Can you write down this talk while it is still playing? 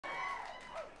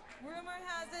Rumor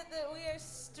has it that we are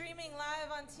streaming live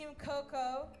on Team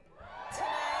Coco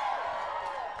tonight.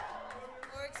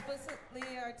 More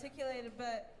explicitly articulated,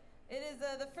 but it is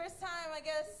the first time, I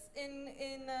guess, in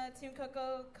Team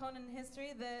Coco Conan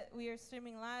history that we are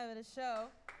streaming live at a show.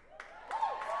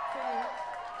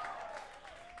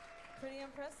 Pretty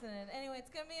unprecedented. Anyway, it's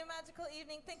gonna be a magical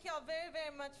evening. Thank you all very,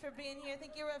 very much for being here.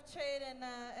 Thank you, Rough Trade, and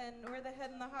we're the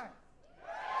head and the heart.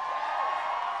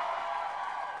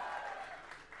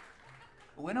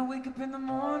 When I wake up in the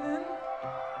morning,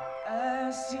 I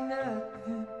see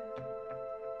nothing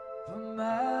for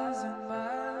miles and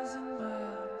miles and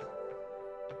miles.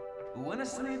 But when I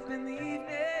sleep in the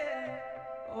evening,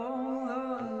 oh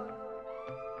Lord,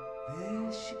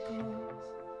 there she goes,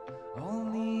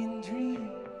 only in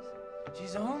dreams.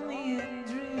 She's only in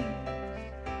dreams.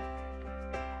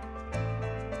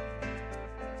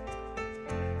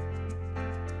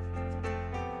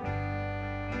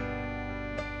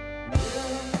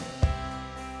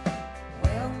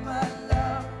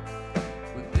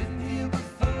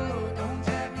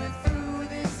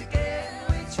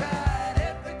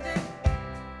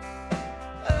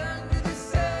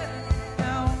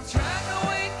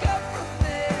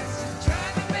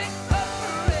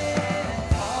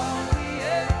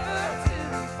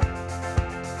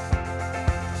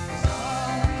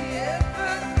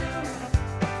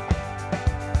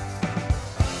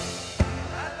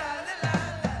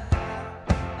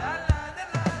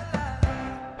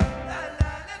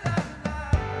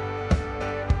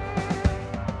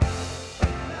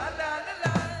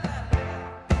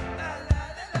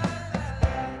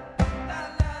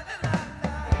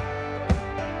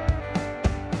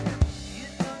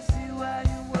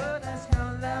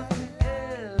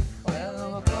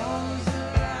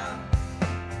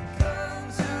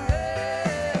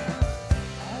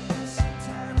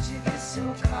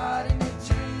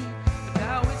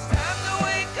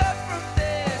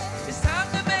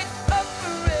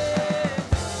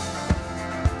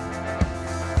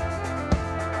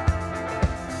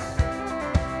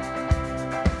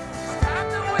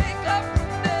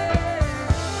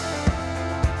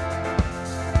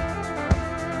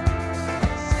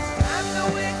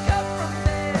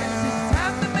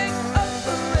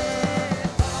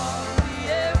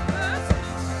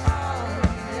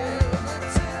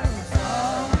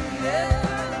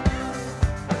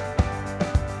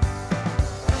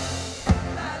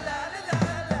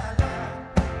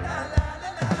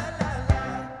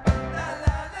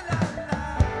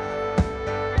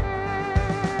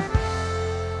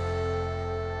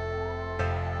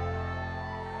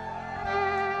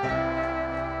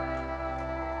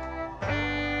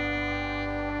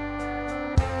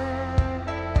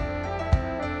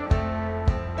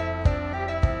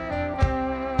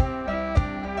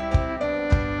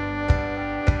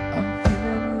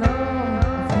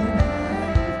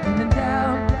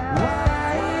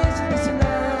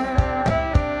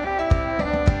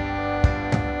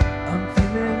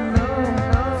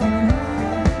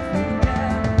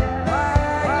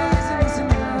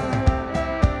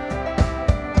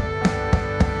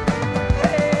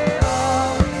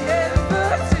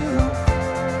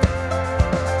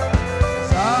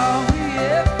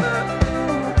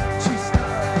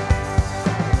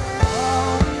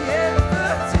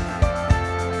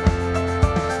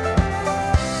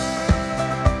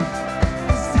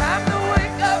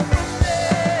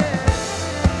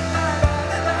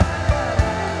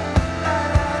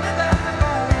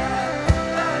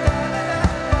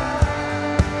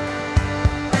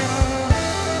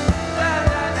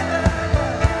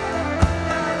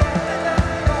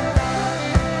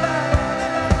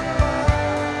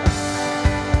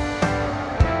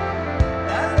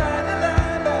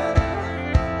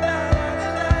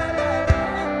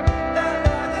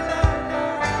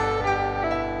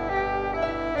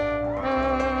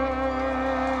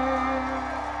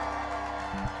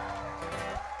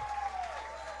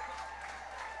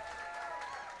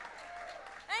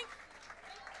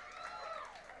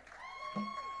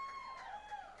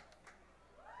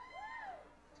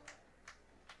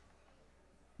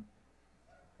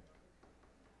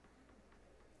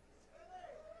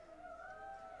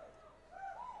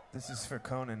 This is for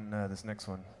Conan, this next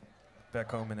one, back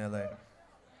home in LA.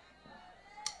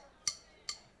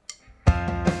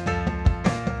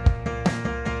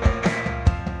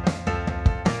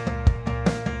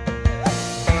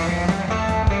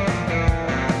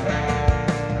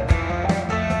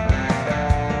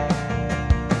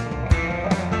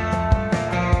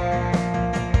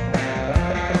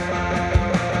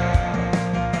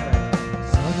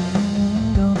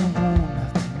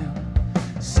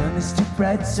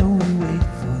 Bright, so we wait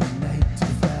for the night to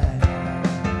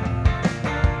fly.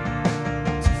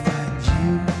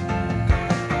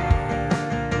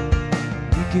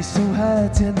 get so high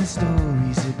telling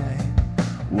stories at night.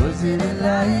 Was it a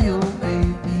lie or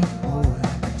maybe more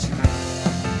like a dream?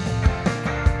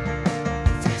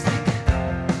 Feels like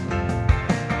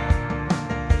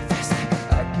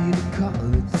I get a call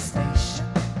at the station.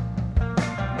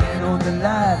 Man on the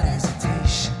line,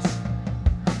 hesitations.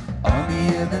 On the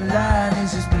other line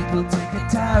is just people taking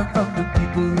time from the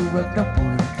people who have no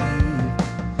point of view.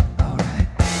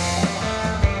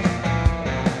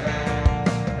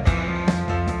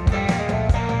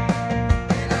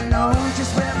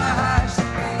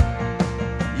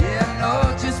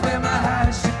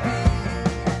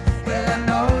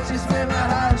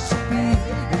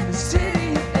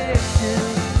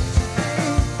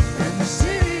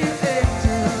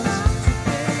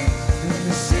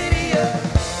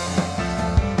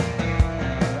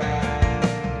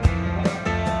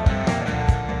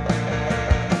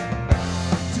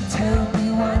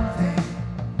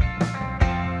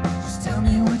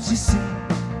 You see,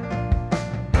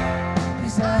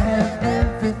 'cause I have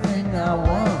everything I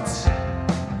want.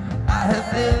 I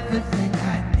have everything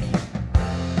I need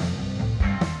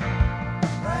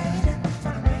right in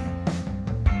front of me.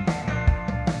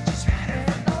 She's right in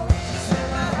front of me. Just where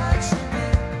my heart should be.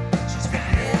 She's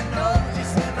right in front of me.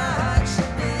 Just where my heart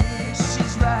should be.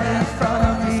 She's right in front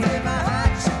of me. Where my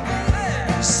heart should be.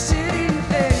 The city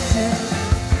of angels.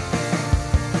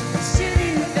 The city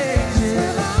of angels.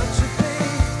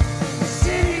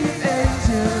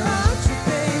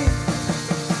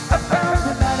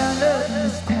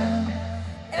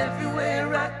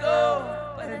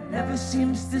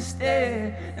 Seems to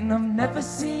stay, and I've never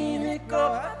seen it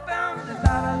go. I found a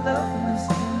lot of love in this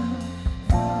town.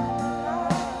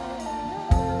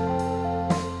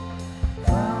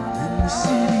 In the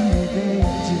city of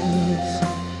angels.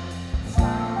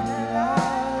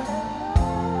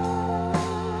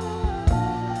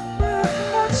 My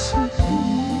heart should be.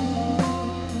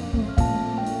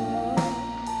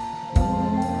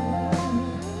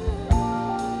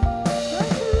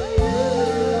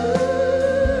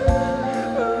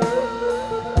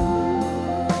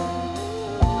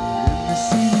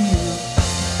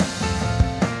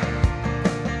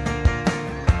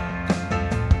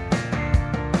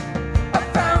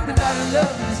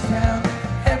 Love in this town,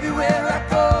 everywhere I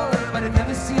go, but it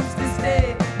never seems to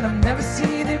stay, and I've never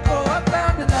seen it go. I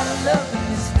found a lot of love in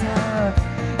this town,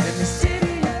 in the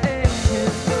city of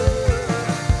angels.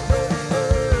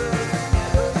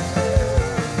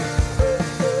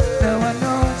 Now I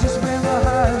know just where my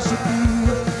heart should be.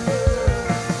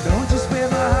 Know just where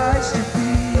my heart should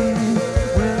be.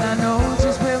 Well, I know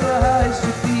just where my heart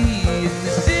should be, in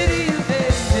the city of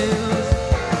angels.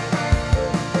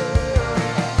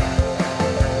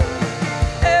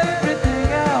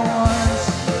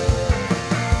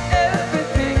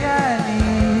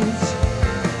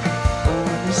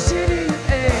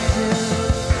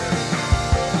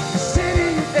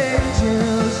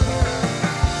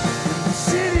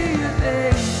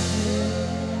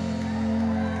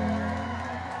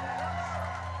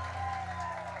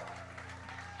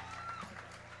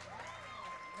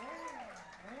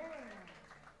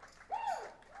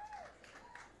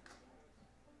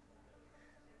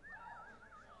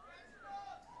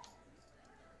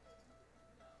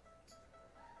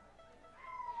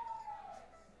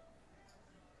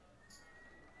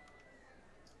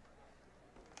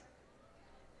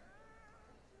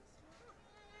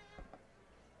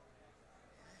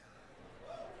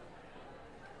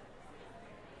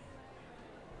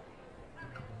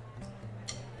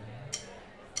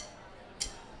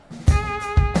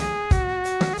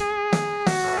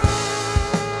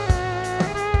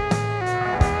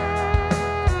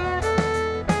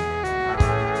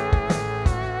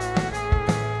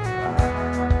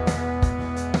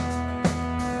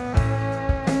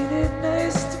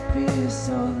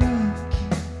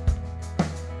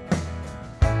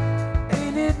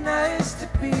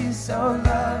 So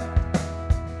loved.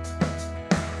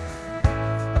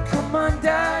 Come on,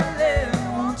 darling,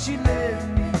 won't you let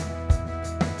me?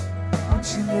 Won't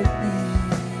you let me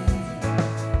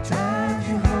drive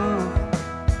you home?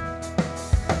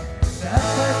 I've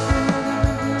got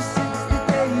you since the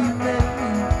day you met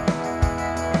me.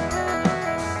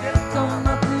 Get on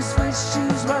my blue suede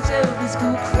shoes, watch Elvis go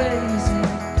crazy.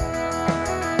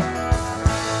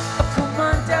 Come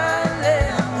on,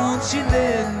 darling, won't you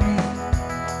let me?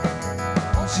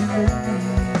 Won't you let me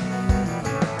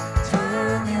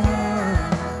turn you on?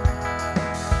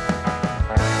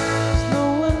 'Cause no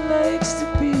one likes to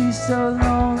be so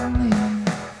lonely.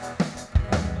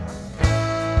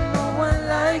 No one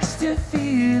likes to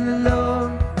feel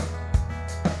alone.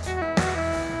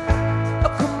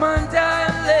 Oh, come on,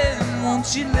 darling, won't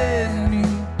you let me?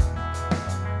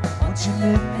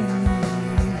 let me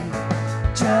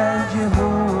drive you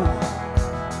home.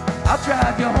 I'll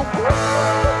drive you home.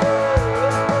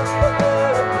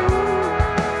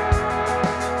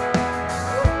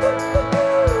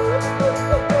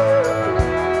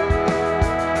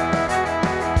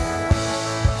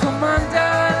 Come on,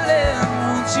 darling,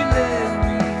 won't you let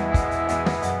me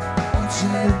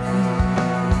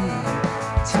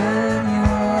turn you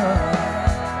on?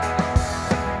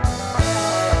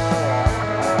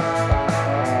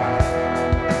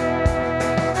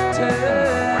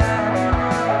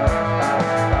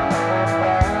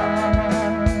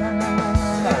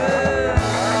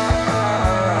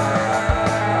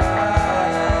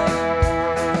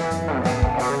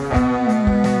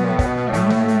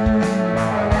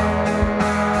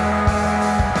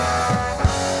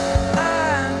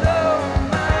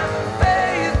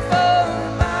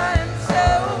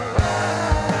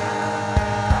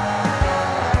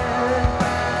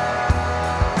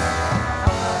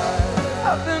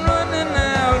 I've been running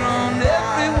out on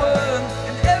everyone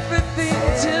and everything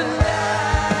tonight.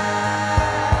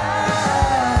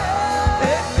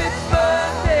 If it's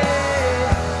Monday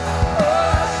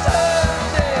or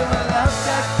Sunday, well, I've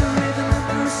got the rhythm and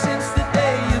blues since the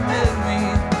day you met me.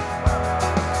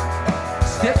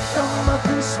 Stepped on my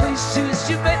blue suede shoes,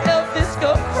 you made Elvis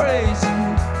go crazy.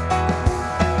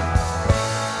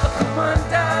 Oh, come on,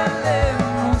 darling,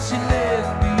 won't you let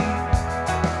me?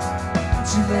 Won't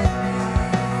you let me?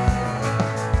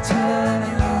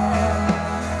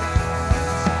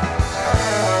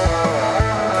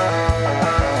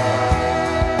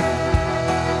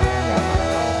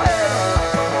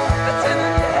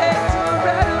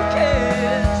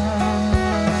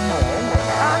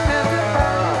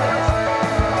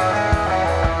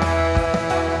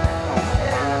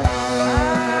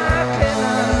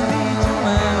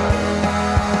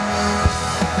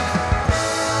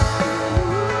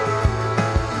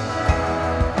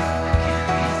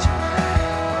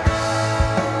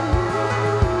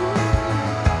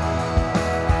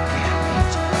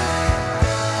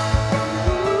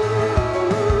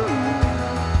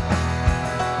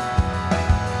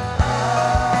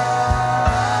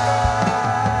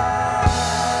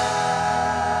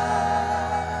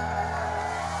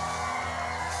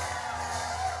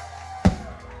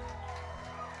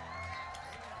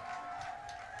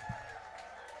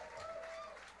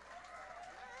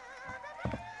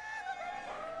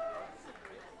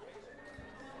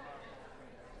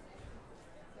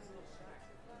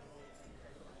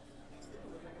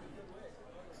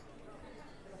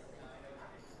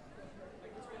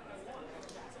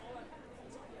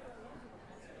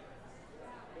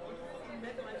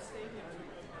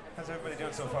 How's everybody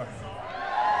doing so far?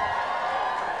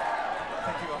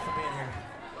 Thank you all for being here.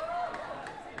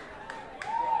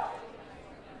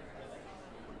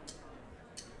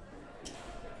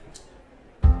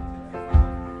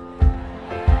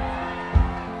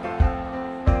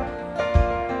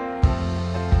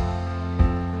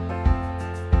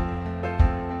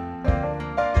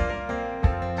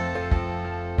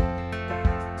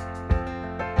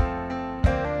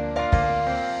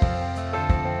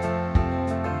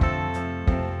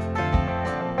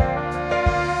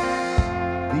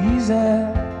 These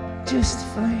are just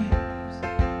flames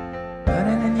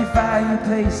burning in your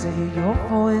fireplace. I hear your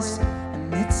voice,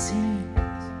 and it seems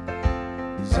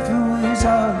as if it was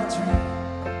all a dream.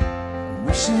 I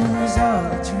wish it was all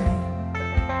a dream.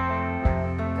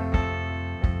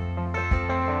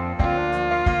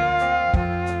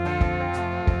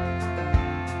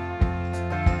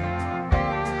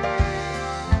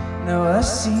 Now I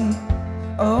see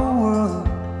a world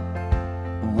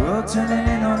turning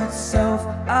in on itself.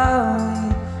 Are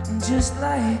we just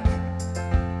like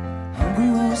hungry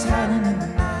wolves hiding in the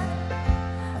night?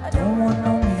 I don't want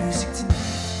no music tonight.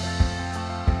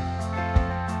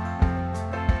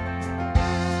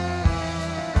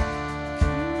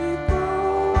 Can we go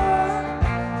on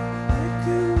like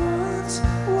it once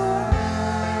was?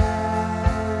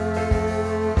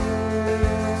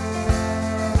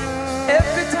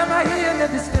 Every time I hear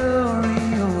another story,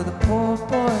 oh, the poor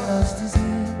boy lost his head.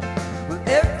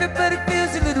 Everybody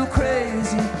feels a little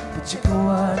crazy, but you go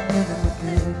on living with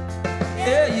it.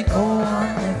 Yeah, you go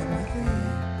on living with it.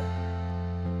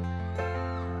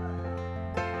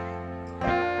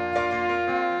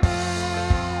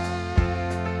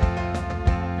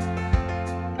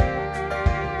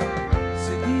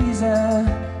 So these are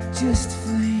just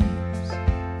flames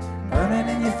burning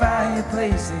in your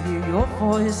fireplace. I hear your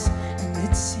voice, and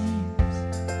it seems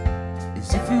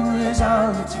as if it was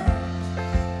all a dream.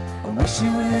 I wish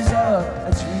it was all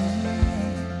a dream.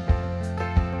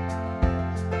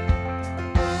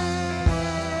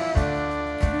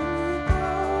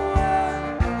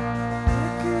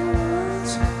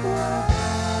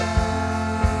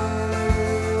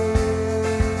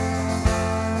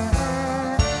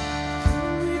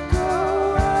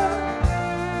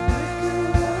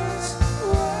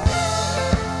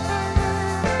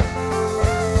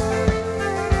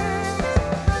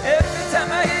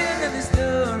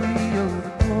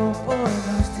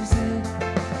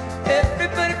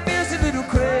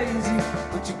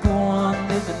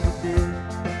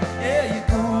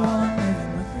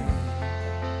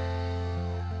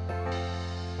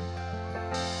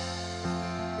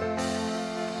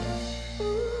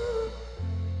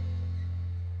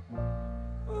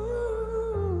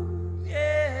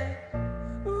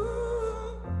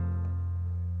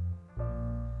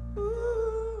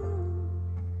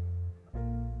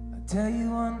 tell you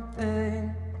one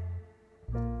thing,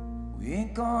 we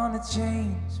ain't gonna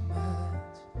change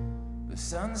much. The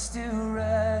sun still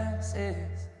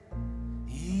rises,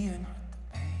 even with the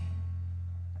pain.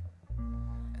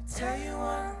 I tell you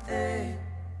one thing,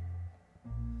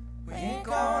 we ain't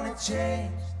gonna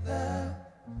change love.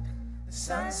 The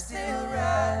sun still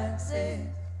rises,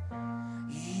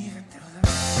 even through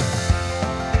the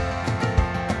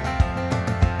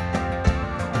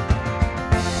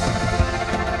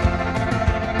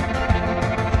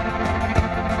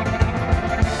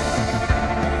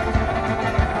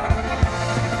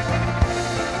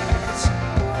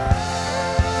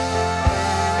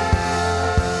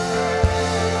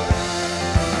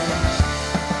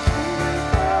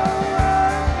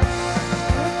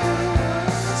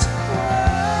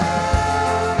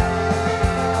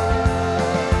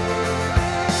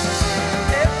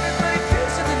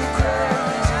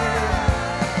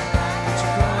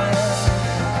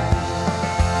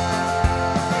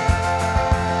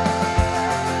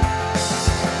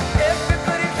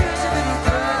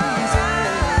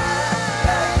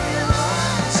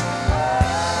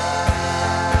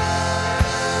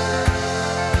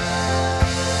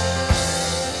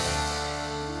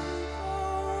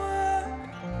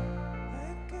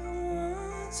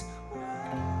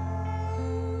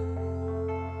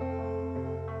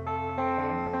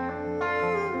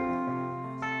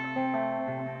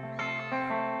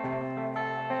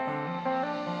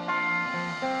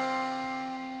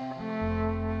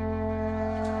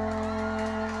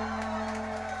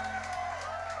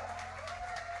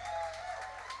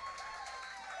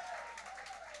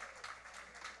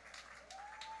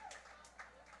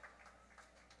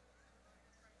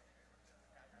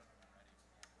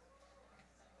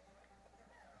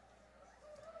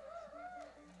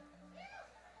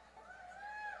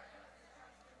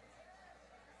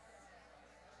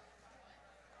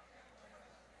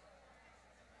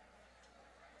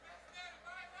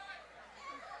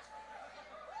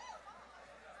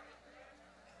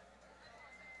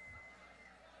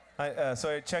So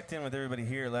I checked in with everybody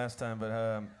here last time,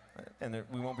 but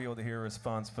we won't be able to hear a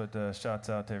response, but shouts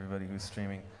out to everybody who's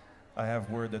streaming. I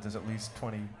have word that there's at least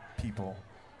 20 people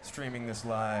streaming this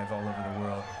live all over the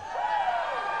world.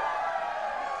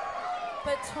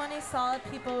 But 20 solid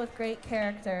people with great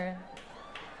character.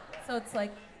 So it's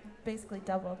like basically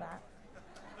double that.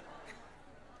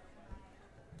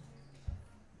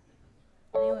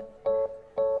 Anyway.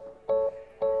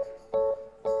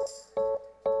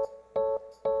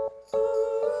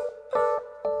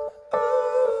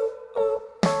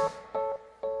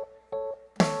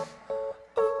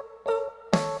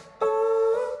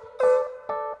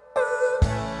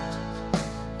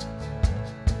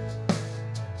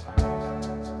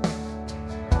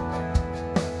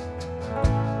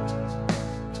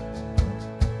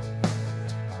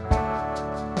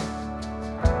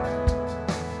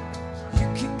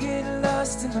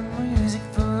 In the music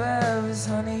for hours,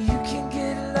 honey, you can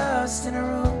get lost in a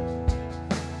room.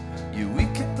 Yeah, we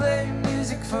could play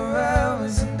music for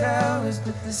hours and hours,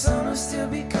 but the sun will still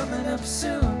be coming up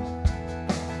soon.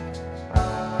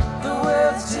 The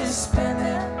world's just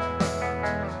spinning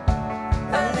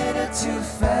a little too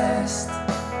fast.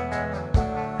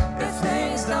 If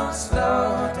things don't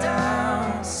slow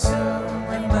down soon,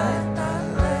 we might not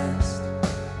last.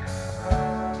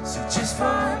 So just for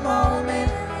a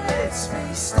moment, let's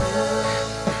be still.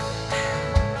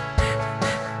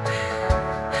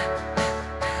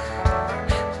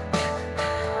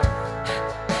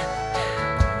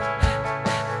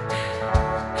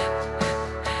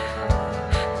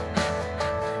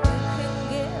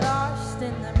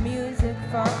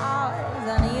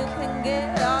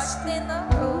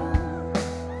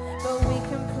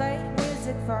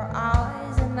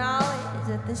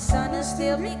 The sun will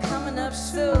still be coming up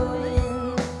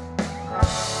soon.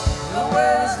 The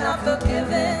world's not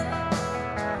forgiving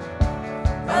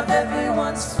of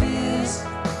everyone's fears.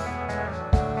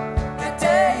 The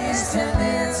day is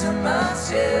turning to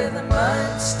months, yeah, the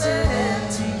months turn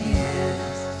into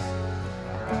years.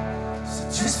 So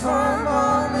just for a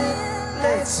moment,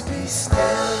 let's be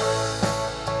still.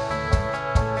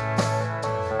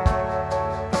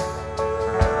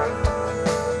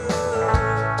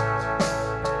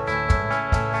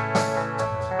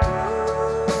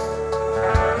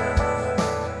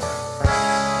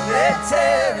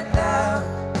 Tear it down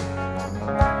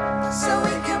so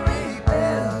we can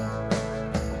rebuild.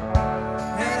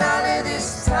 And all of this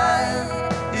time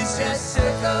is just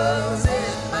circles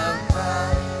in my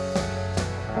mind.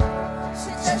 So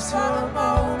just for a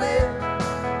moment,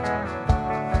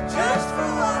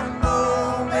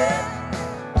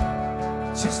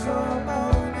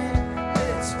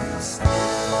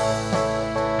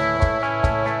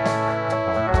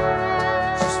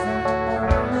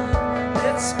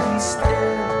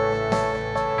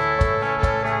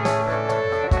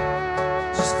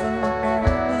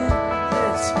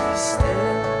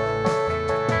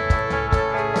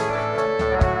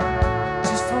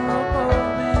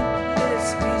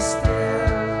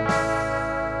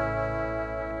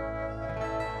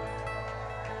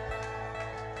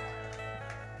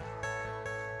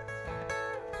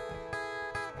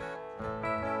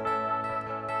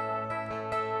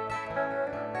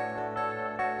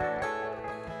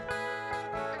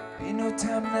 no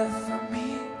time left for me.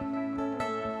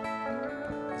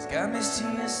 It's got me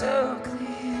seeing so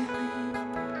clearly.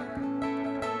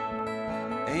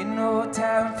 Ain't no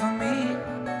time for me.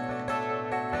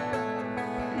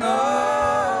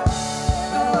 No,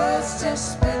 the world's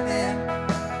just spinning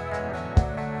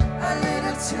a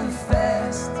little too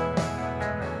fast.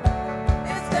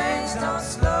 If things don't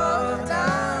slow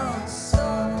down, so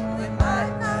it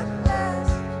might not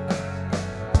last.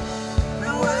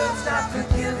 The world's not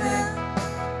forgiving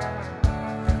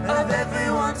of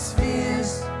everyone's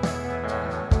fears.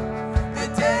 The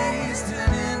days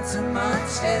turn into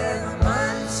months, yeah, the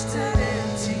months turn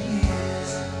into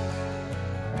years.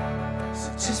 So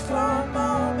just for a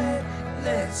moment,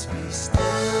 let's be still.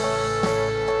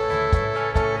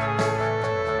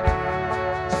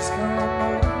 Just for a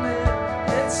moment,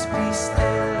 let's be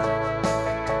still.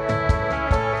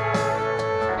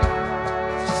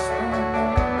 Just for a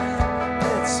moment,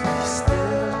 let's be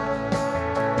still.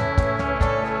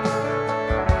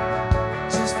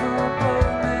 Just for a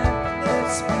moment,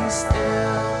 let's be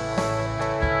still.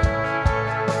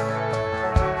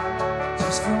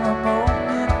 Just for a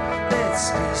moment,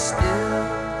 let's be still.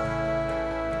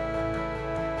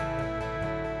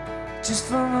 Just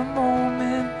for a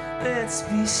moment, let's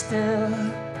be still.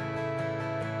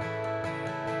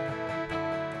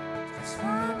 Just for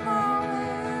a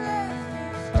moment,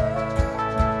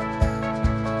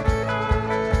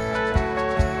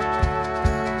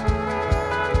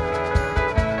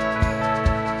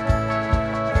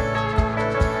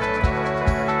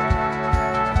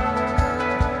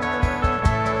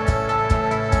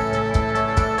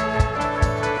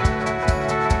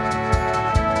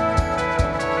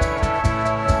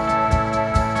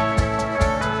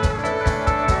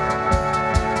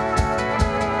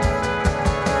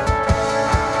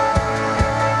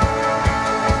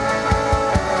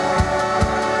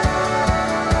 be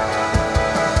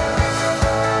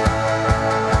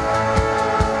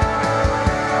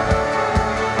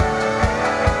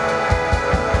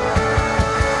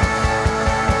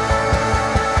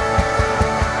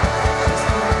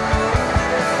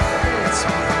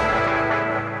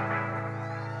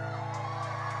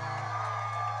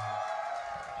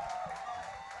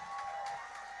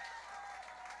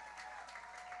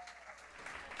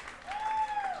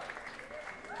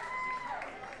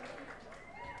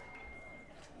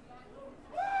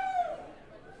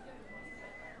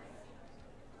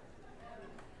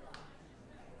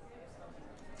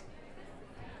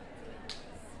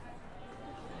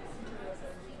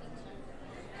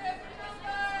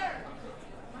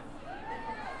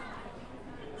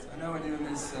I know we're doing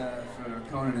this for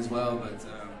Conan as well, but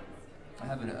I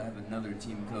have another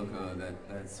Team Coco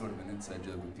that's sort of an inside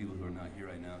joke with people who are not here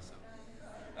right now. So,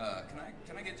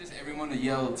 can I get just everyone to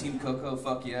yell Team Coco,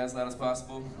 fuck yeah, as loud as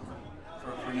possible?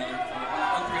 For another,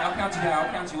 on three. I'll count you down.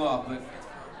 I'll count you off. But it's for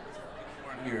people who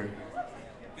aren't here.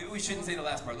 Maybe we shouldn't say the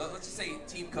last part. Let's just say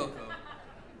Team Coco,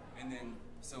 and then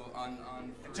so on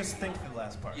three. Just think the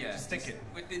last part. Yeah, just think it.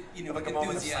 With the, you know, Like with a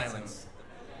moment of enthusiasm. silence.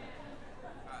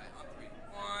 All right, on three.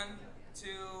 1, 2,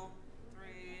 3.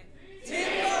 Team All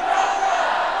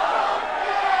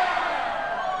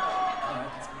right,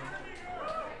 that's good.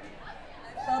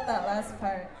 I felt that last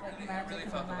part. Like I magic really in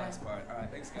felt my the mind. last part. All right,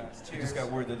 thanks guys. I Cheers. just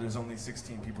got word that there's only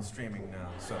 16 people streaming now,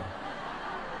 so.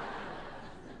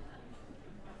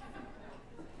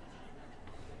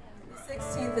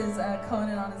 16th is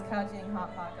Conan on his couch eating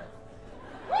Hot Pockets.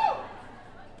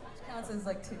 Which counts as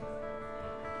like 2.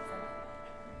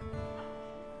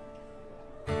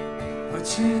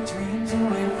 Put your dreams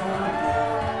away for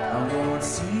now. I won't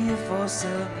see you for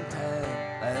some time.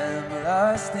 I am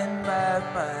lost in my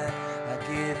mind. I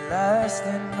get lost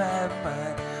in my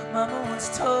mind. Mama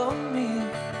once told me,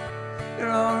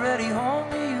 you're already home,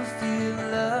 you feel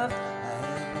loved. I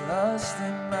am lost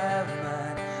in my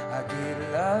mind. I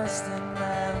get lost in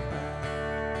my mind.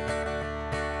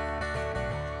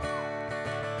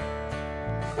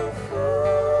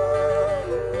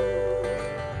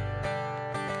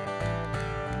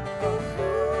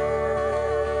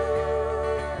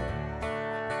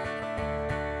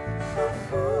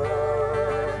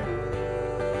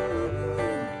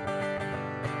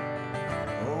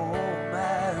 Oh,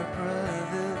 my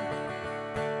brother,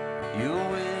 your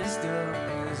wisdom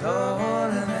is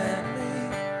older than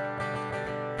me.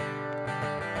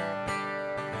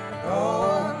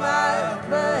 Oh, my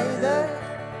brother,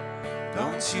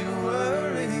 don't you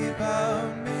worry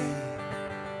about me.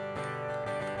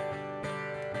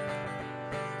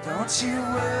 Don't you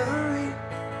worry,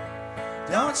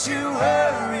 don't you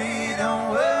worry, don't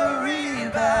worry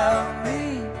about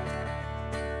me.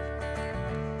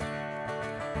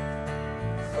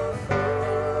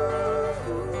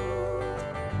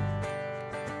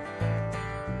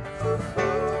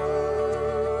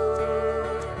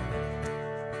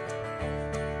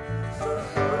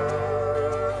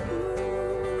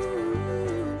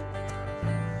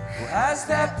 how's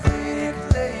that brick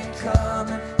lane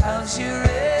coming? How's your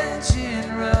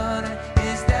engine running?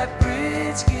 Is that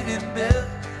bridge getting built?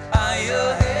 Are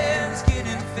your hands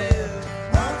getting filled?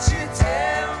 Won't you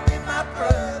tell me, my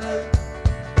brother?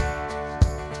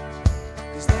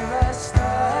 'Cause there are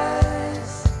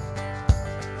stars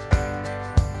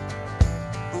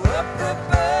up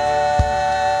above,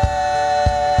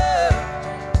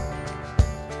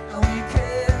 and we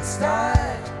can't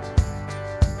start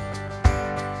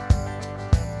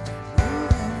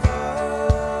moving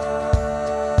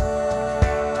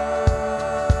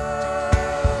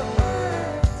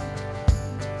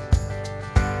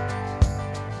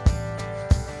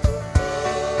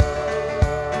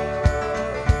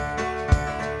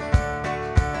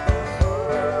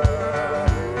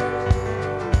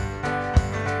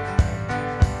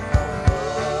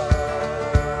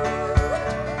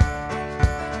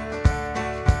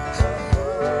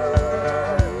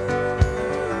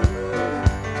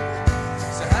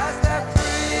So how's that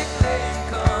brick lane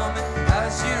coming?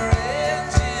 How's your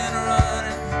engine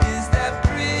running? Is that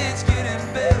bridge getting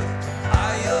built?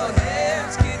 Are your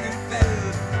hands getting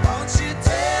filled? Won't you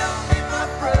tell me, my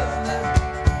brother?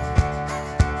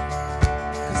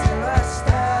 'Cause there are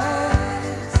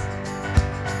stars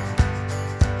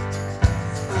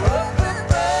up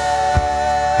above,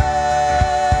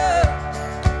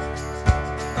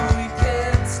 and we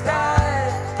can't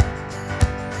start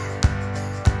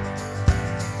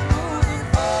moving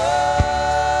forward.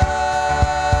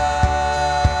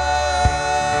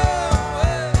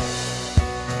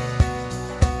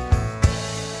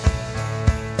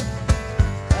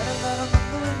 Got a lot of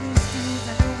people in these streets.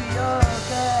 I know we all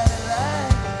got a lot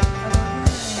of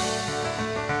money.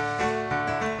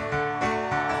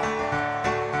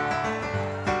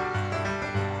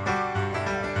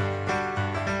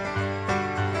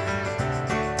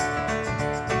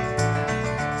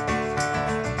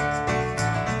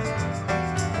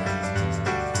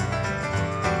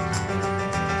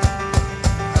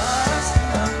 Lost in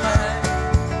my mind,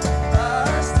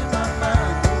 lost in my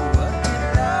mind. Ooh, I get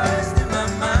lost in my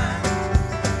mind.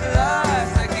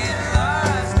 Lost, I get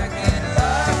lost in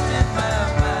my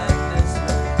mind. That's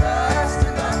right, lost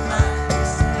in my mind.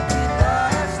 Yes, I get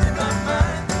lost in my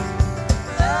mind.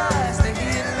 Lost, I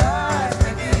get lost,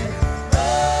 I get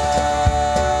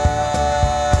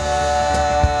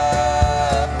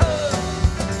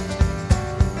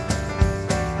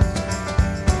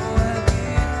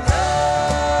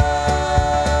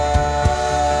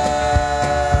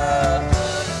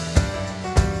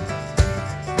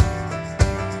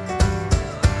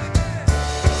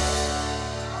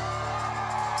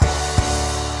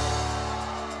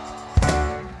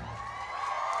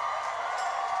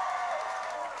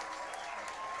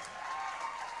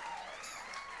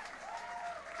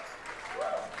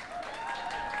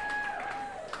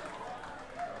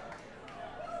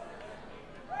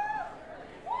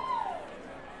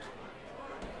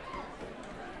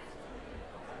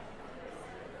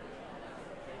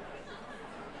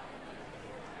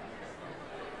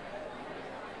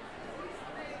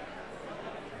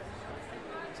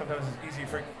Sometimes it's easy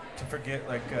to forget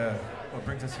like what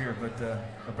brings us here, but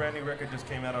a brand new record just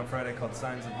came out on Friday called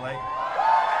Signs of Light.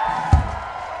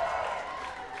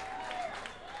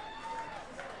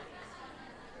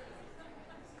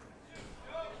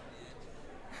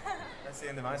 That's the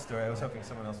end of my story. I was hoping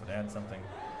someone else would add something.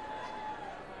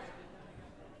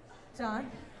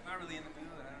 John? I'm not really in the mood.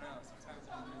 I don't know. Sometimes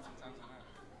I'm in the mood, sometimes I'm not.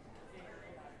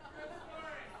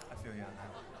 I feel you on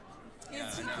that. He I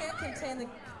know. can't contain the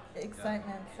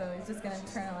excitement, so he's just gonna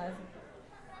internalize it.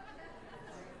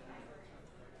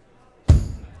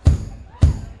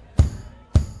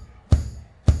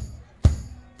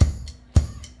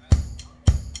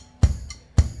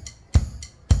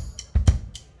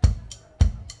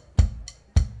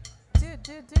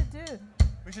 Dude.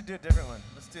 We should do a different one.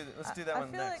 Let's do that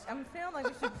one next. I'm feeling like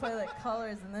we should play like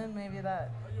Colors and then maybe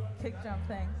that kick drum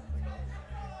thing.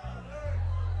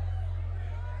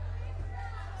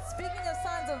 Speaking of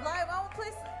Signs of Light, why don't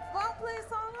we play a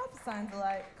song off of Signs of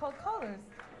Light called Colors?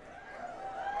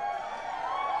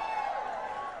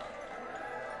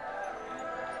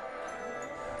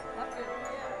 That's good.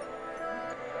 Yeah.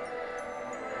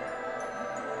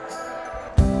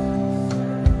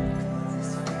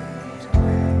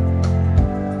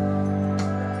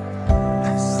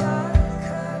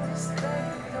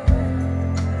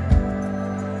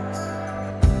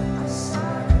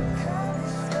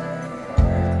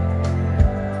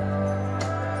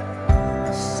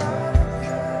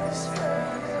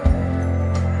 I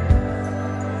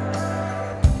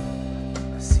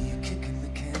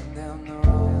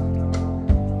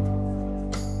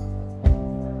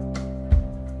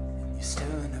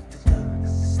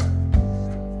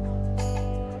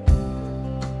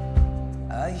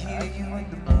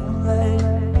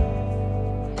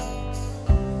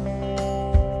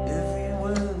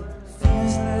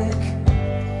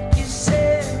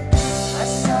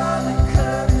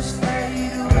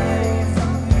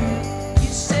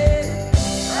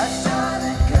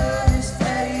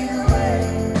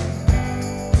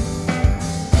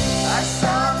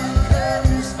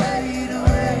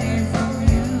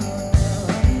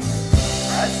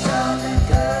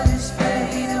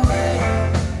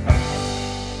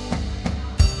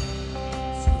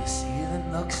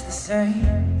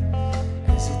same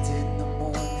as it did in the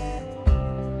morning,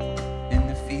 and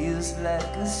it feels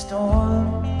like a storm,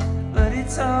 but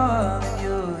it's all in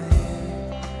your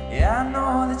head. Yeah, I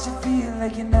know that you feel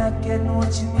like you're not getting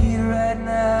what you need right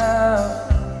now,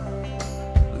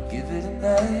 but give it a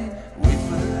night, wait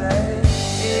for the light.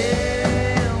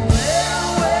 Yeah,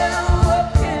 well, what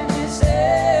can you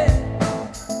say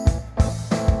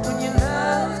when your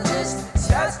love just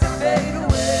starts to fade away?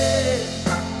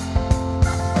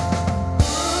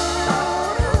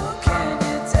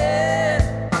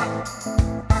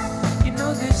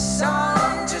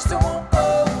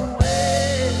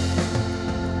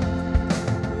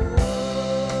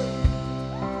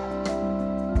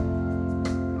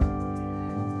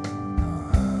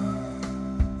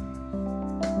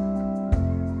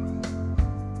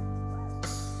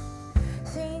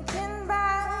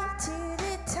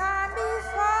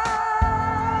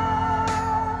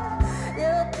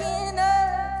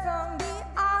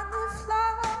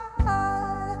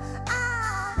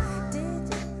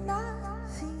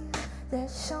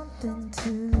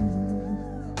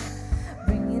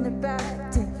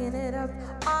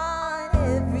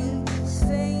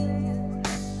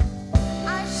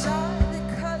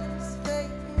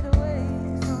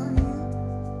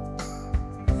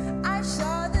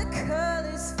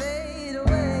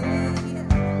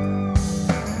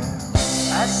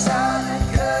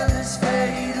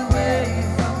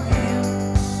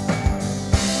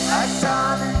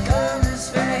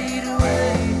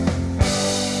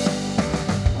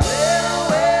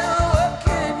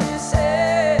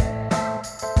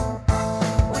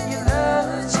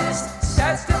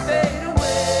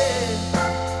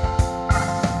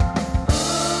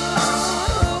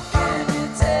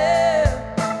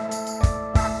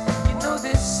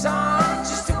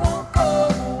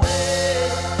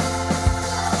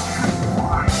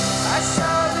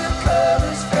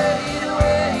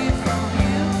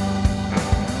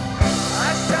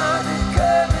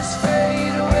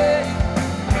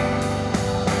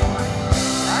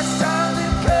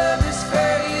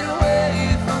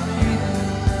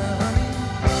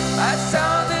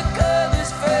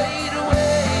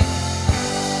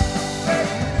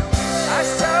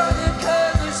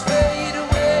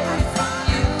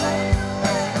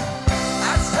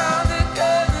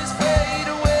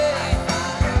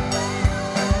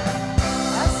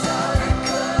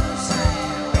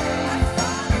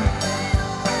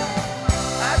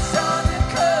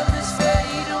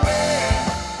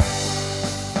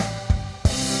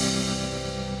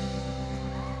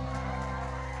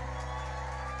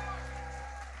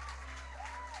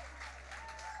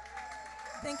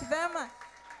 Thank you very much.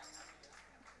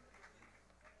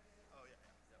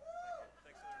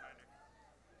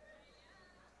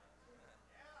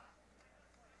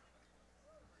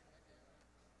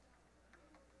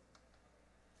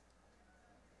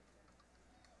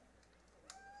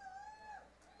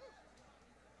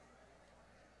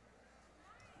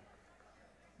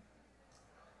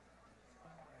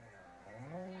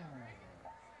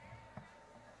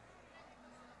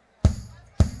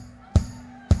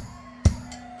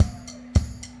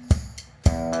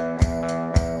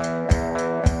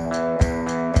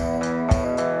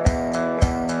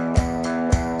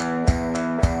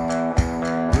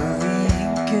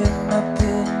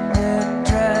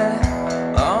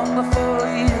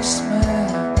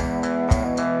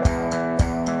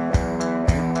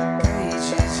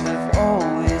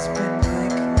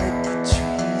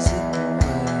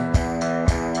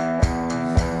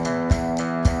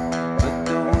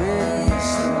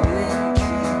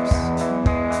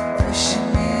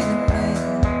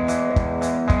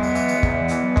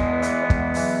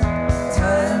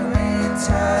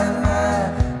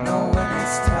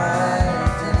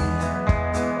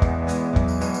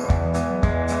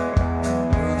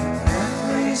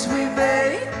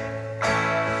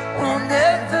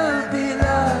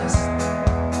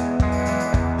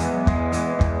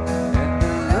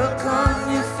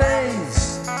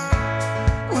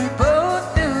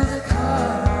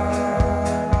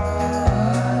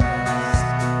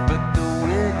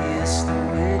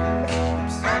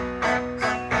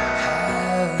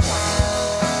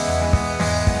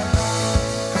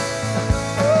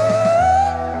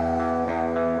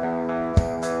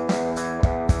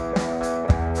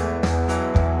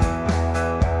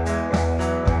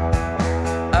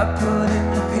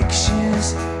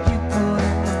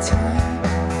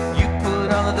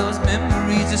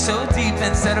 So deep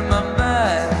inside of my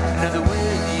mind, now the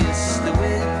wind, yes, the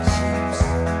wind keeps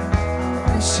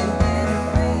pushing me to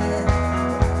rain.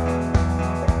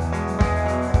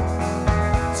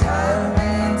 Time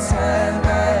and time,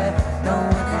 I know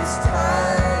when it's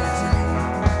time to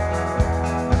leave.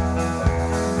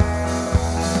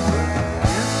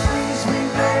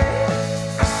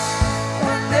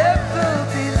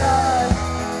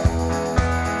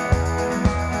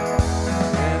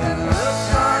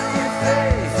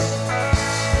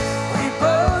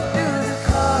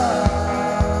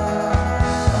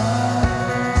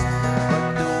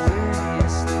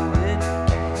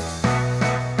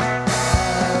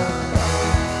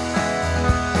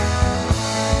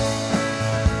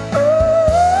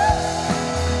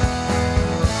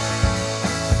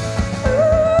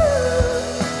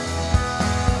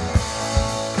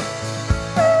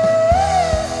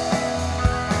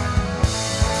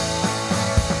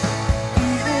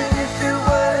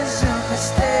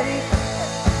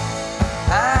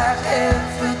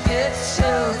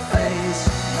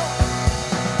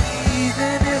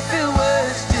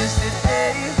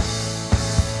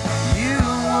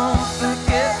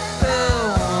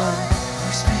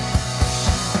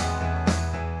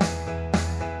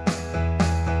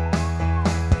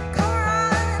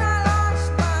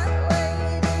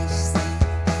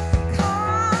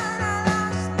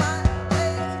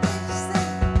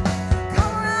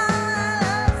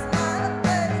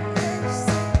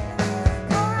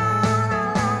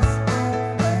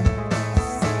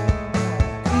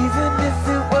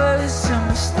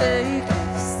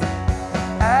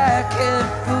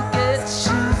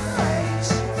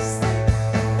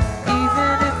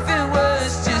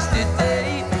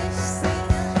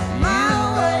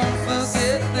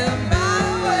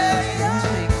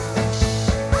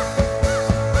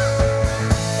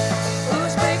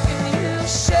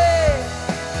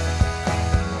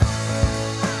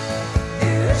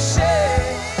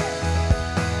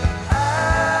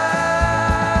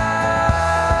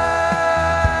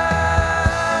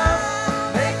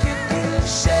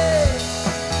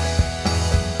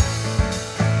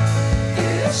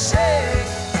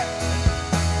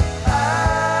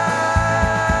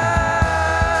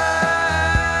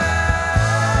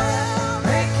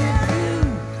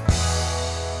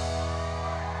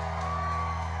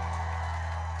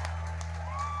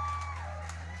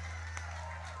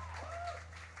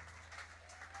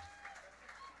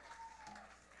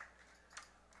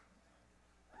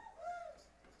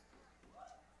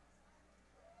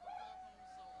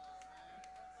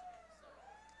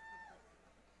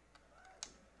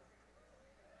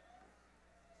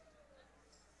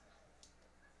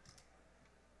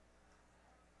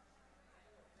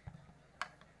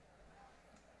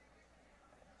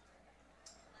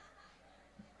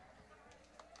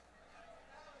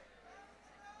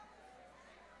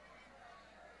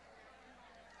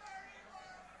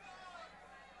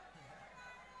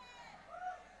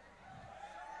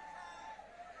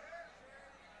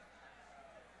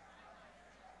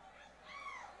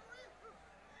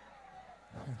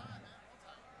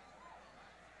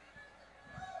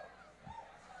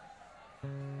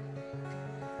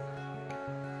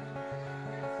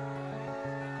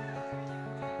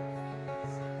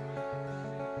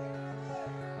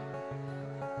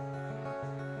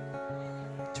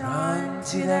 Drawn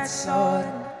to that sword,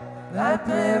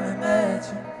 library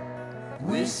magic,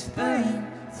 whispering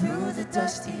through the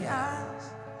dusty aisles,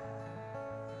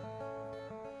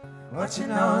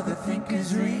 watching all the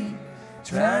thinkers read,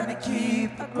 trying to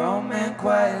keep a grown man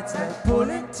quiet. It's like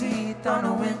pulling teeth on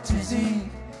a winter's eve.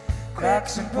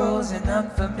 Cracks and pulls in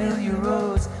unfamiliar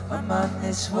roads. I'm on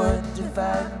this one to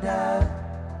find out.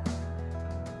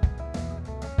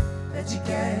 Magic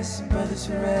gas and Brothers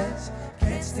Perez,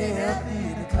 can't stay healthy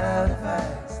in a cloud of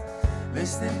ice.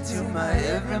 Listening to my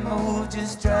every move,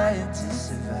 just trying to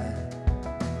survive.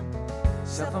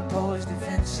 Self-imposed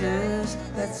adventures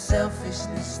that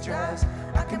selfishness drives.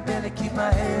 I can barely keep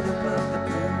my head above the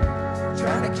ground,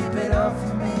 trying to keep it all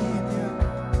for me and you.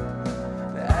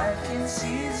 But I can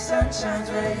see the sunshine's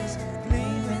rays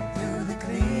gleaming through the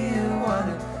clear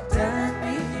water, telling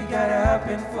me you gotta hop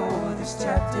in for this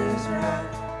chapter's right.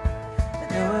 And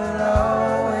there will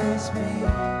always be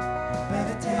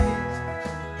better days.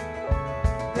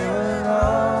 There will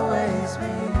always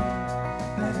be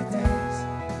better days.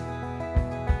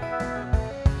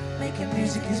 Making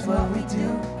music is what we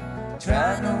do,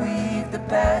 trying to weave the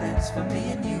patterns for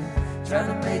me and you, trying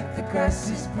to make the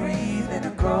grasses breathe and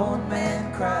a grown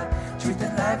man cry. Truth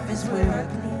in life is where I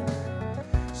gleam,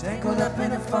 tangled up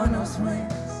in a funnel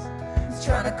swings. It's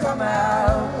trying to come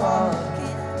out walking.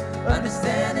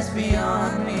 Understand it's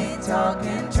beyond me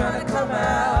talking. Trying to come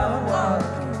out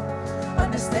walking.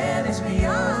 Understand it's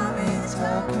beyond me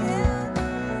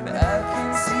talking. But I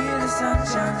can see the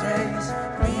sunshine's rays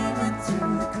gleaming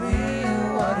through the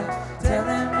clear water,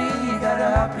 telling me you gotta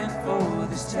hop in for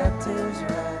this chapter's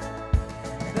right.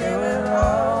 And there will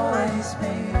always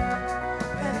be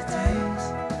better days.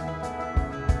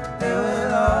 There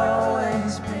will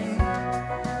always be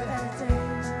better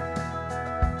days.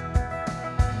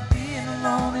 Being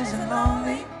alone isn't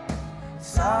lonely,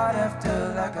 sought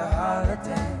after like a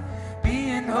holiday.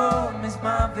 Being home is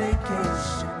my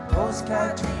vacation,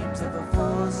 postcard dreams of a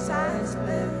full-size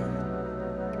bed.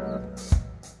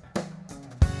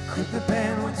 Quit the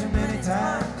band one too many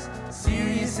times,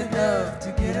 serious enough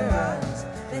to get her eyes.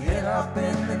 They hit up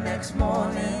in the next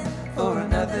morning for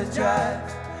another drive.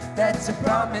 That's a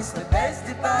promise, the best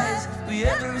advice we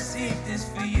ever received is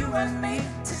for you and me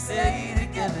to stay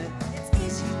together. It's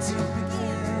easy to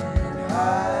begin,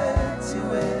 hard to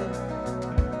end.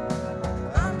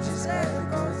 I'm just glad to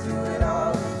go through it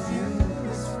all with you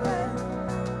as friend.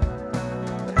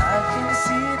 But I can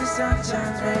see the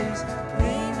sunshine's rays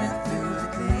gleaming through the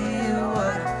clear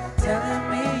water, telling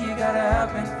me you gotta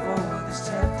hop in for this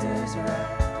chapter's right.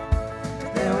 But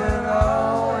there will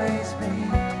always be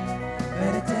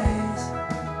better days.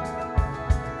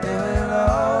 There will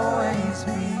always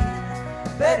be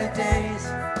better days.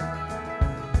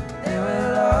 There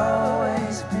will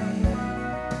always be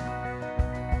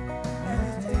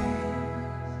better days.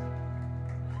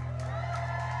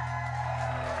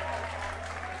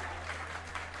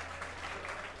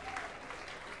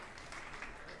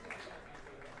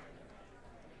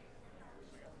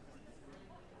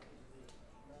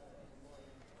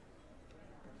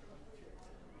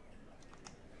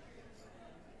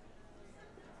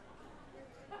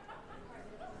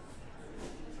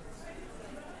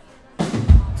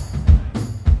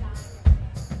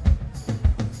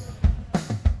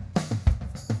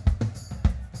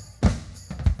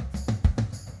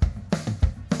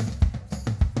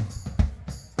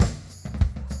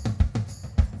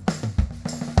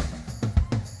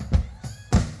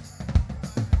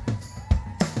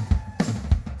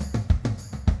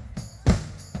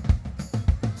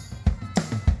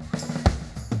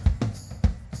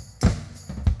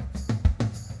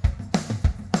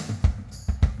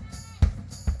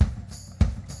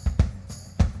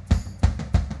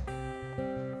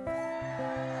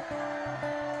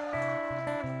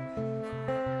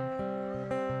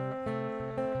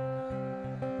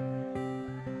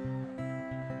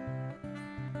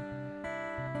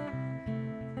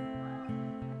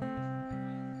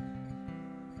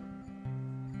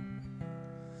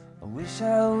 I wish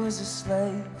I was a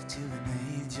slave to an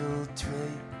age-old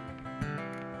trade,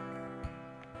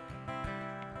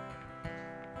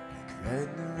 like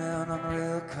riding around on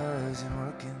rail cars and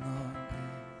working long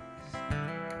days.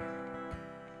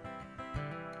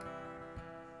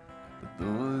 But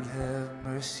Lord have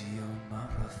mercy on my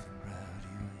rough and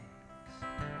rowdy ways.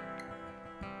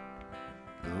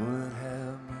 Lord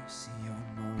have mercy on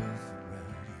my rough and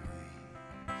rowdy ways.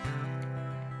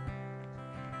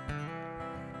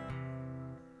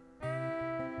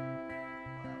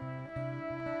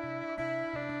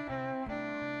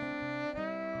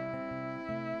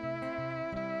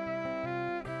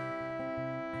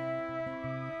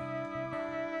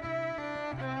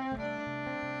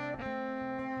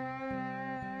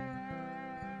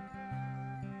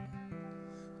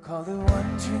 Call it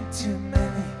one drink too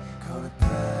many, call it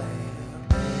pride of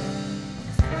a man.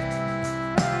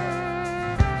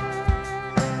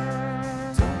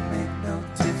 Don't make no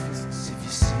difference if you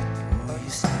sit or you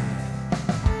stand.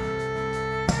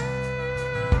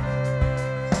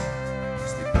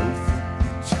 'Cause they both end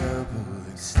in trouble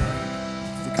except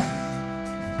the green.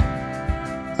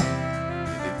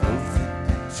 Yeah, they both end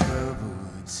in trouble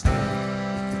except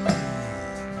the green.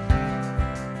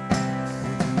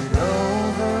 We do it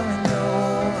over and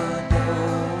over and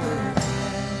over again.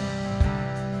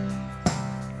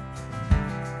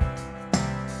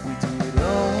 We do it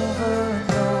over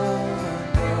and over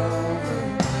and over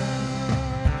again.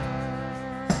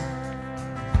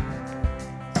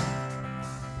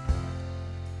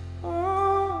 Oh,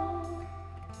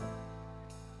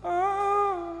 oh,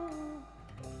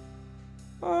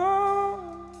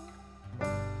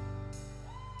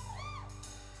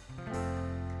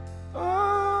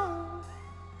 oh,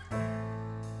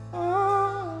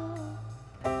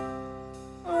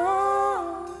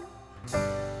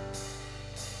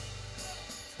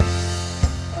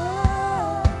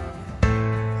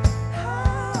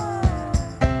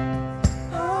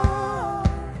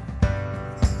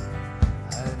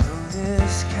 I know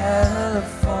this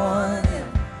California,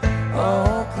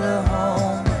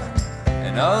 Oklahoma,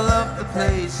 and all of the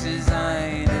places I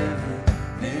ain't ever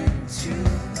been to.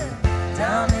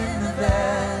 Down in the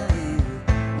valley,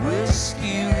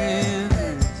 whiskey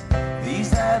rivers,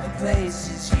 these are the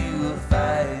places you will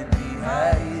find me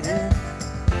hiding.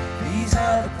 These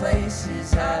are the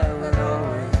places I will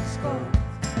always go.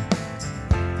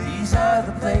 These are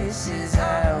the places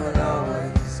I will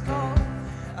always go.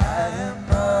 I am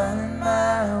on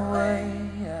my way,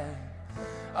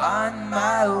 on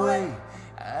my way.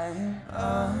 I am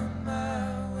on my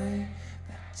way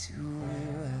back to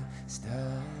where I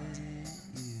started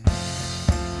you.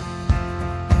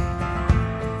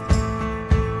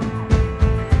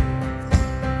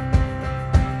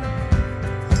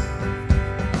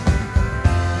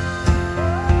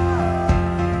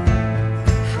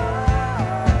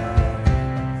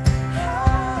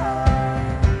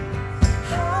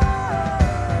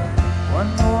 One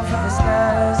more for the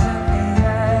skies and the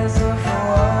eyes of the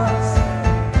walls.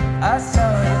 I saw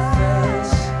your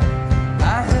face,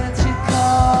 I heard you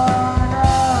calling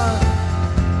out.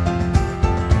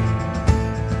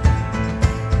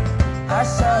 I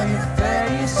saw your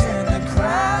face in the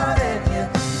crowd and you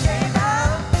came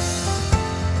out.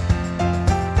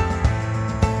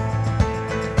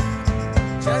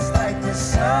 Just like the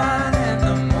sun and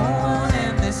the moon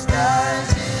and the stars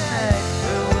tonight.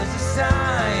 There was a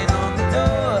sign on the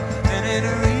door and it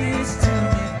reads to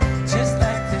me. Just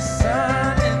like the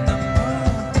sun and the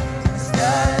moon and the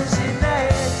stars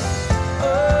tonight.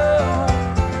 Oh,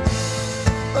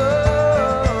 oh,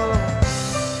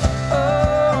 oh,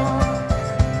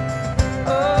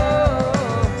 oh,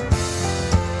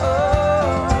 oh,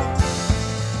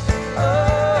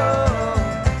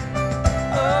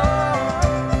 oh,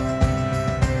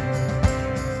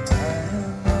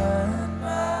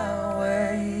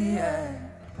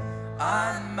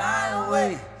 on my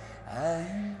way,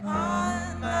 I'm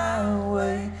on my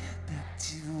way back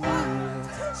to where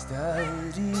I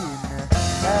started in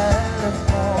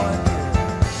California,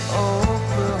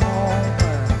 Oklahoma,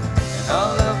 and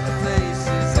all of the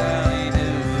places I ain't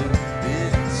ever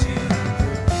been to.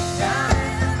 Down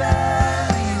in the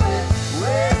valley with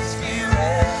whiskey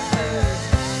rivers,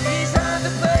 these are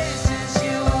the places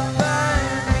you will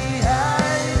find me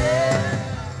hiding.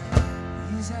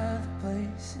 These are the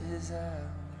places I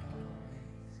will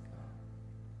always go.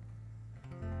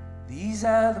 These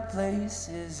are the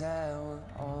places I will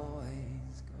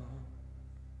always go.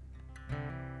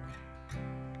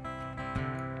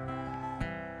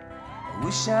 I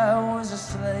wish I was a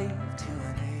slave to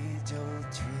an age-old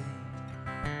trade.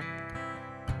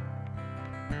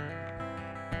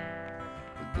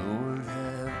 But Lord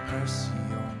have mercy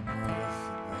on my rough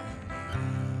and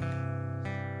ready.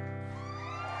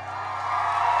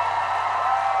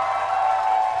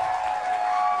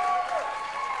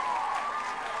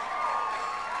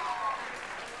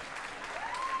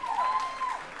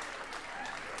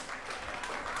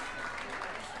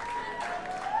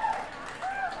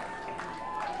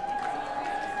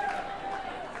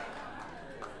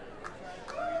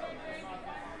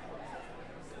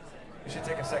 We should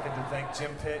take a second to thank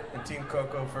Jim Pitt and Team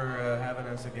Coco for having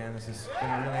us again. This has been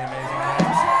a really amazing night.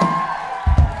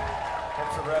 And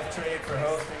for Rough Trade for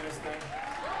hosting this thing.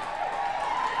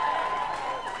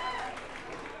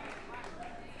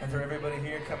 And for everybody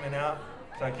here coming out.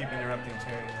 Sorry, I keep interrupting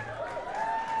Terry.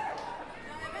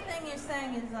 Everything you're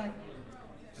saying is like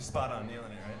Just spot on,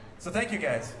 nailing it, right? So thank you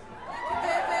guys. Thank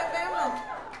you very, very much.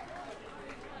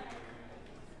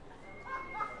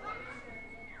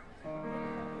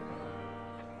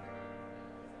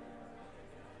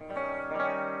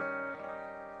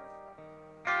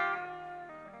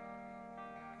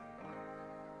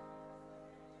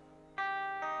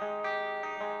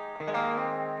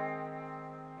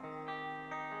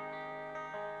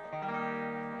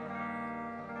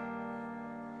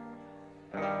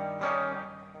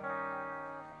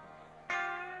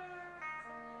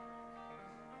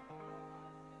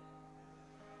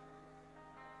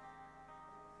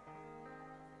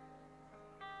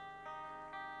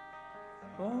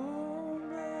 Oh,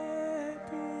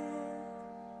 maybe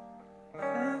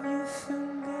have you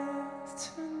forgot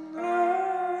to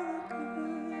know the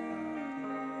good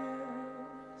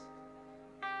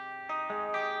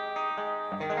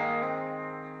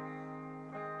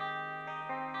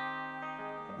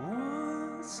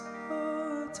once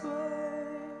or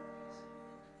twice,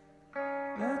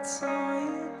 that's all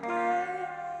you get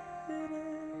in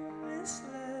this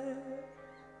life.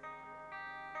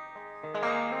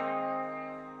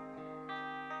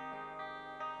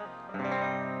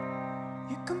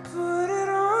 You can put it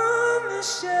on the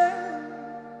shelf.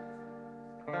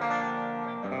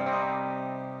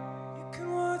 You can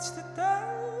watch the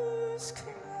dust collect.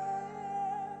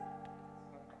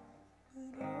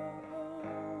 But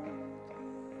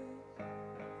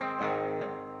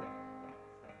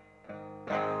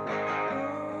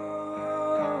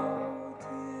oh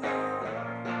dear,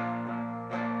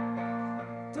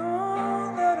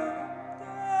 don't let 'em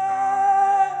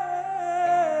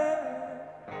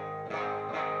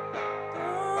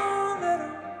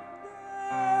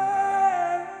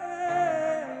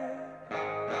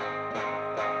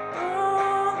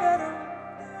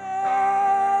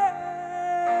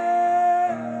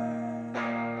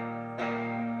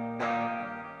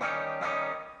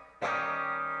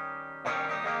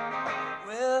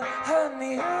well,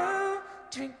 honey, I'll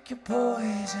drink your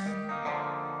poison.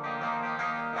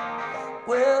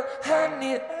 Well,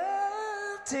 honey,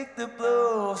 I'll take the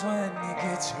blows when it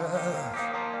gets rough.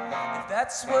 If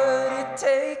that's what it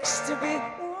takes to be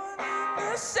one and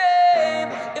the same.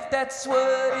 If that's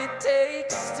what it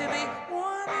takes to be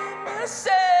one and the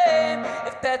same.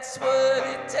 If that's what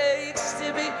it takes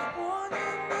to be one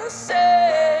and the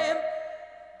same.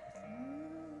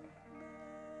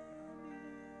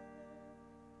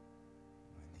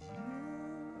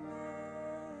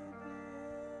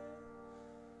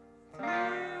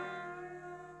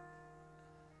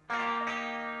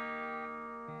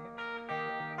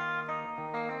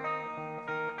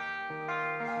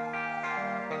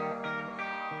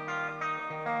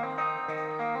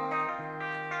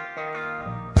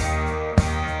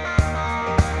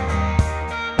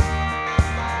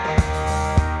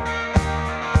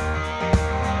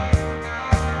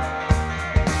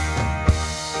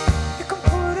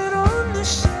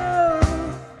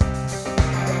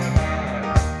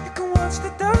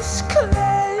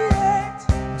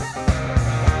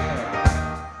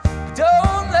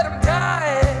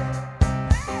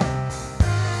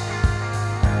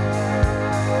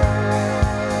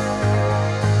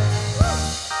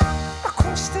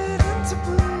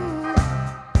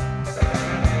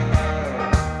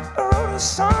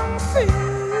 Song for you.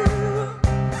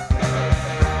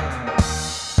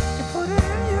 You put it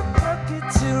in your pocket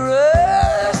to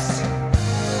rest.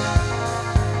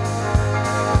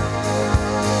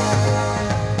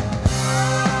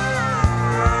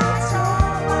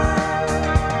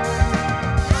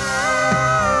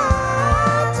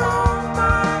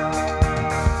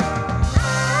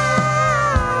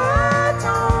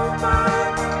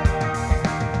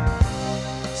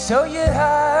 So your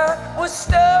heart was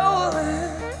stolen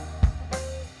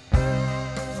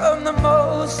from the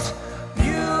most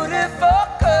beautiful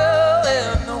girl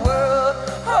in the world.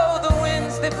 Oh, the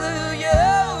winds, they blew you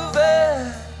over.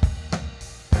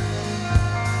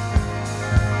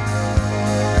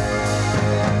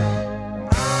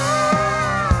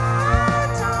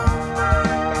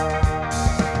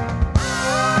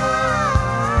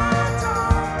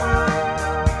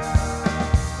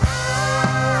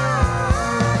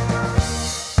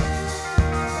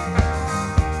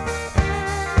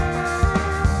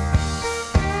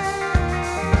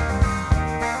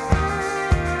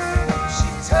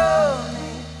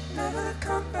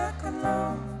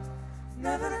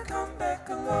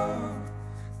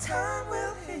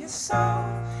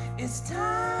 It's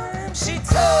time. She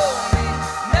told me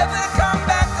never to come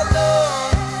back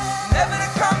alone, never to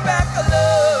come back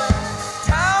alone.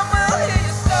 Time will heal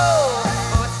your soul,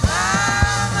 oh, it's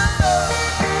time alone.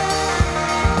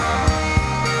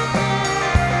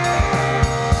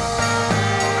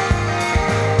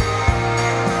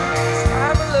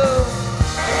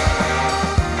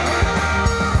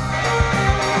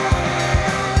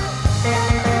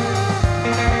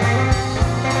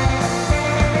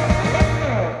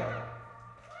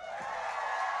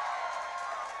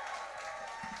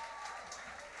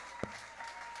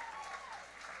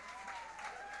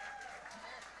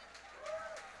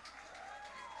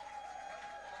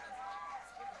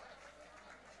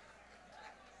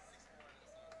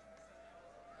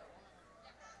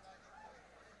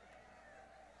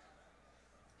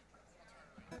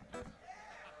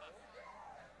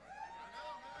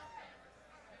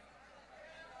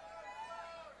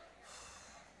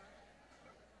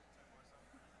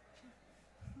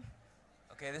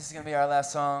 Okay, this is gonna be our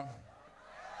last song.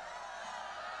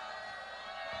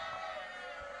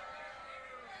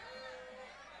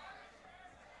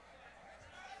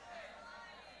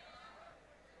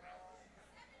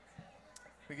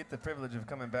 We get the privilege of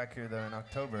coming back here, though, in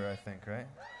October, I think, right?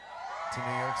 To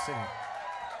New York City.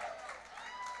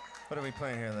 What are we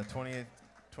playing here, the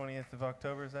 20th of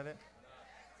October, is that it?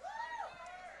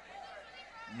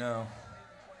 No.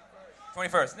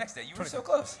 21st, next day. You were so 21st.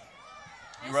 close.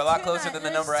 You were a lot closer than the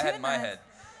number I had in my head.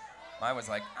 Mine was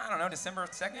like, I don't know, December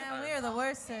 2nd? Yeah, we are the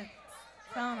worst at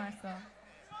telling ourselves.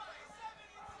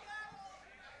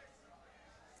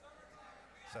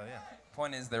 So, yeah.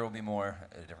 Point is, there will be more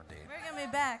at a different date. We're going to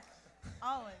be back.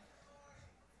 Always.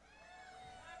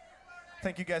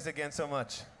 Thank you guys again so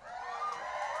much.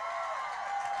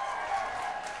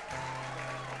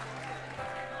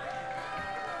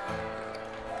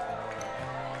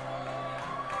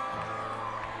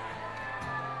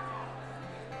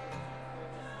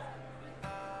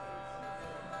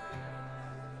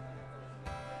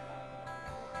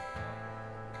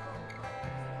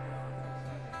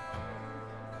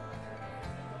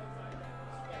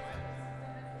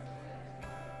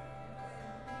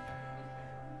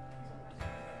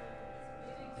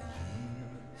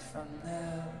 From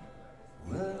there,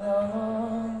 we'll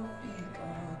all be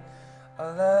gone.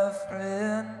 All our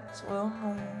friends will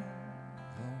move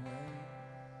away,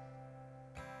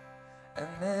 and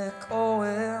they're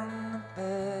going to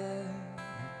better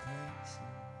places.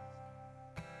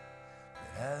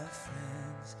 But our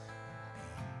friends will be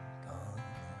gone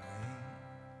away.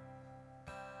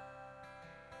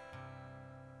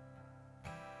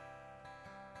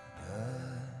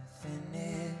 Nothing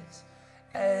is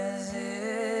as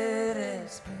it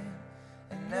has been,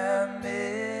 and I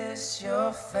miss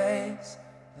your face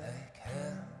like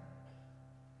hell.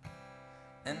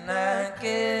 And I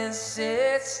guess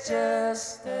it's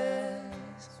just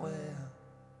as well.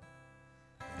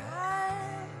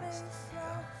 I miss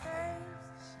your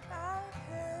face like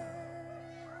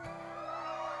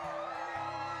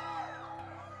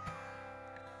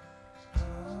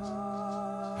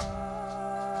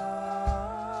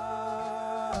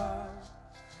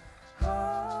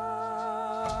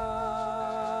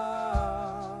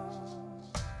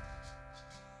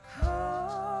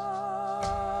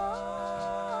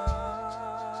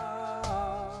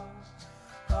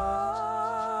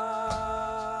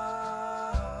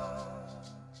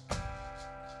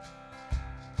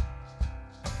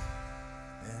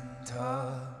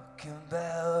Talking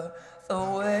about the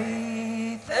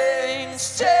way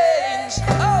things change.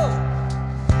 Oh,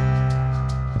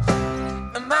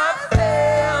 my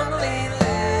family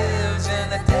lives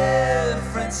in a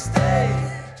different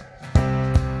state,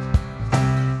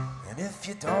 and if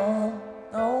you don't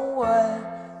know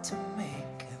what to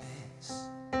make of this,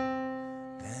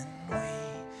 then we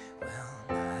will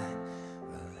not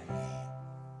relate.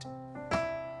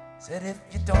 Said if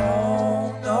you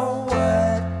don't know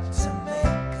what to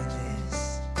make of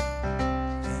this,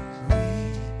 then we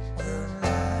will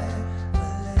lie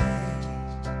relate.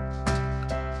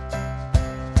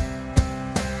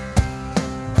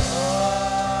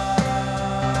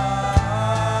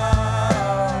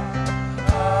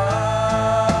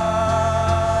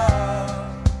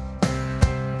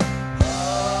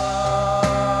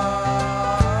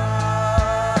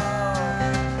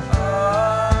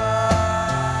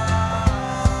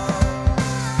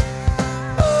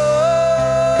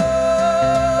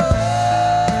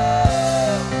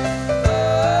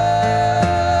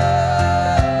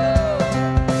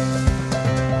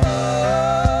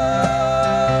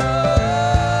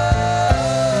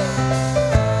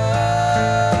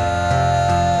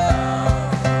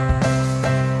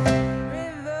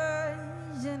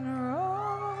 rivers and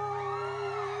roads,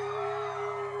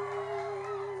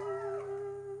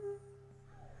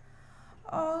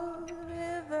 oh,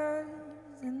 rivers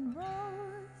and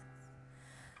roads,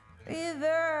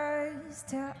 rivers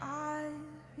till I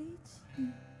reach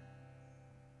you.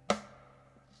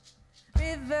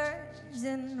 Rivers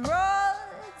and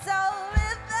roads, oh,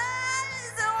 rivers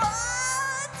and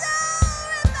roads, oh,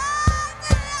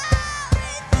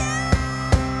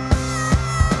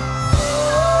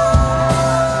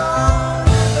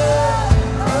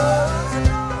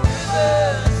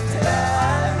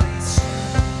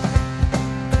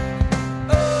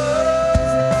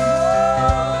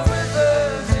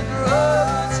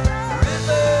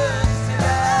 rivers till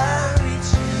I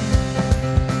reach you.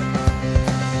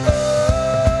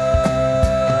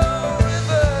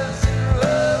 Rivers and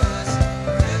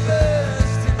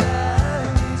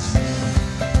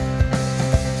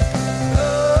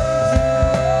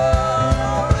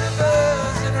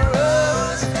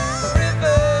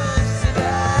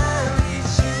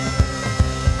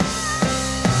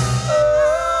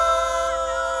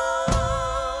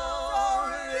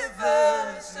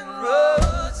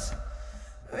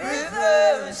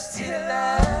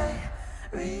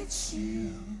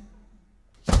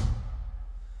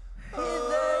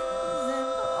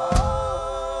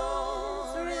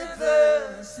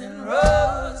rivers and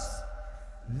roads,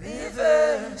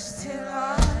 rivers till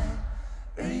I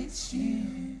reach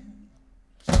you.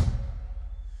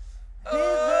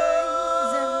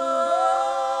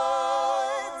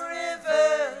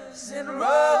 Rivers and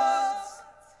roads,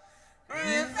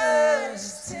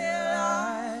 rivers till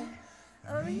I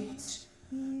reach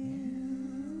you.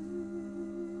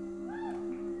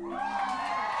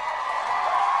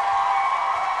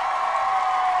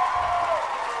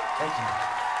 Thank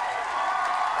you.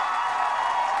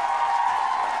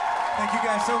 Thank you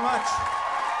guys so much.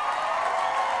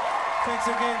 Thanks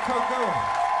again, Coco.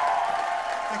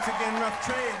 Thanks again, Rough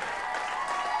Trade.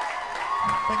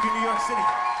 Thank you, New York City.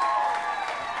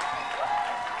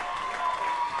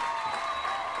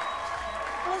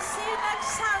 We'll see you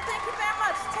next time. Thank you very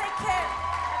much. Take care.